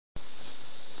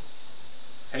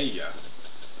Heya.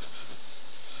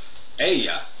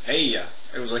 Heya. Heya.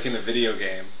 It was like in a video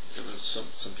game. It was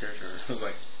some character. It was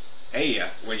like,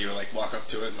 Heya, when you like walk up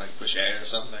to it and like push A or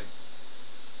something.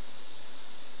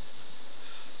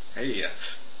 Heya.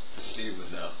 Steve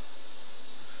would know.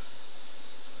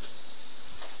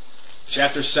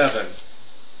 Chapter 7.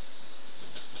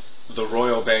 The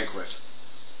Royal Banquet.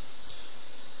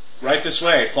 Right this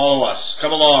way, follow us.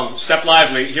 Come along, step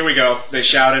lively, here we go, they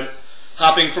shouted,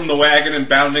 hopping from the wagon and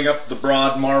bounding up the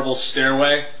broad marble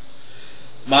stairway.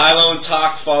 Milo and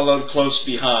Tok followed close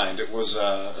behind. It was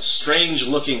a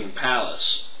strange-looking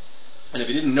palace, and if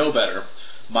you didn't know better,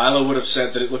 Milo would have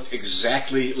said that it looked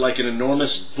exactly like an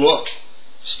enormous book,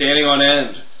 standing on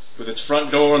end, with its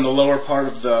front door in the lower part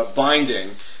of the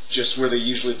binding, just where they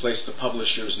usually place the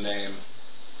publisher's name.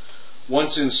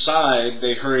 Once inside,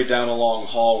 they hurried down a long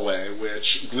hallway,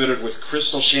 which glittered with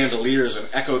crystal chandeliers and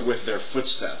echoed with their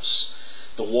footsteps.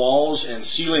 The walls and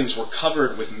ceilings were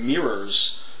covered with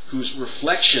mirrors, whose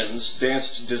reflections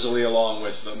danced dizzily along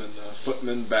with them, and the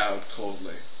footmen bowed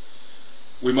coldly.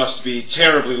 "We must be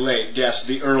terribly late," gasped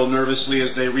the Earl nervously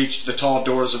as they reached the tall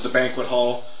doors of the banquet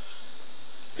hall.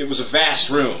 It was a vast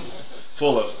room,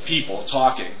 full of people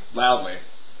talking loudly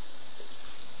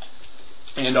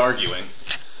and arguing.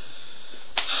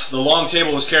 The long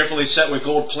table was carefully set with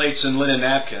gold plates and linen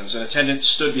napkins. An attendant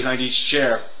stood behind each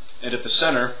chair, and at the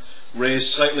center,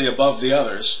 raised slightly above the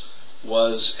others,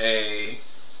 was My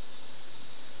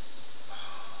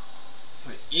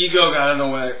ego got in the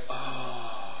way.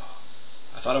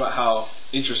 I thought about how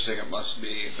interesting it must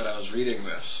be that I was reading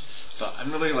this. I thought,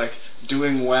 I'm really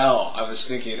doing well, I was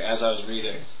thinking as I was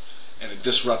reading, and it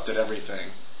disrupted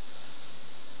everything.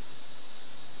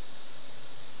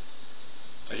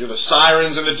 I hear the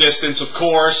sirens in the distance, of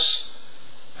course.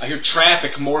 I hear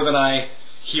traffic more than I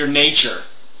hear nature.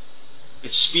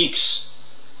 It speaks.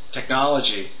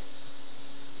 Technology.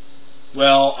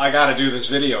 Well, I gotta do this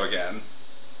video again.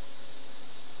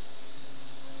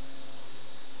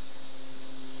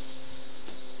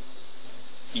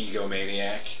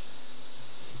 Egomaniac.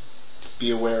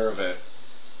 Be aware of it,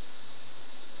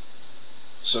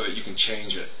 so that you can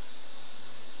change it.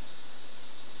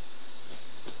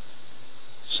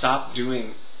 Stop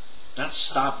doing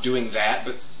that,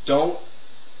 but don't.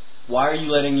 Why are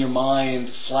you letting your mind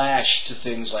flash to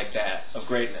things like that, of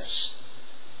greatness?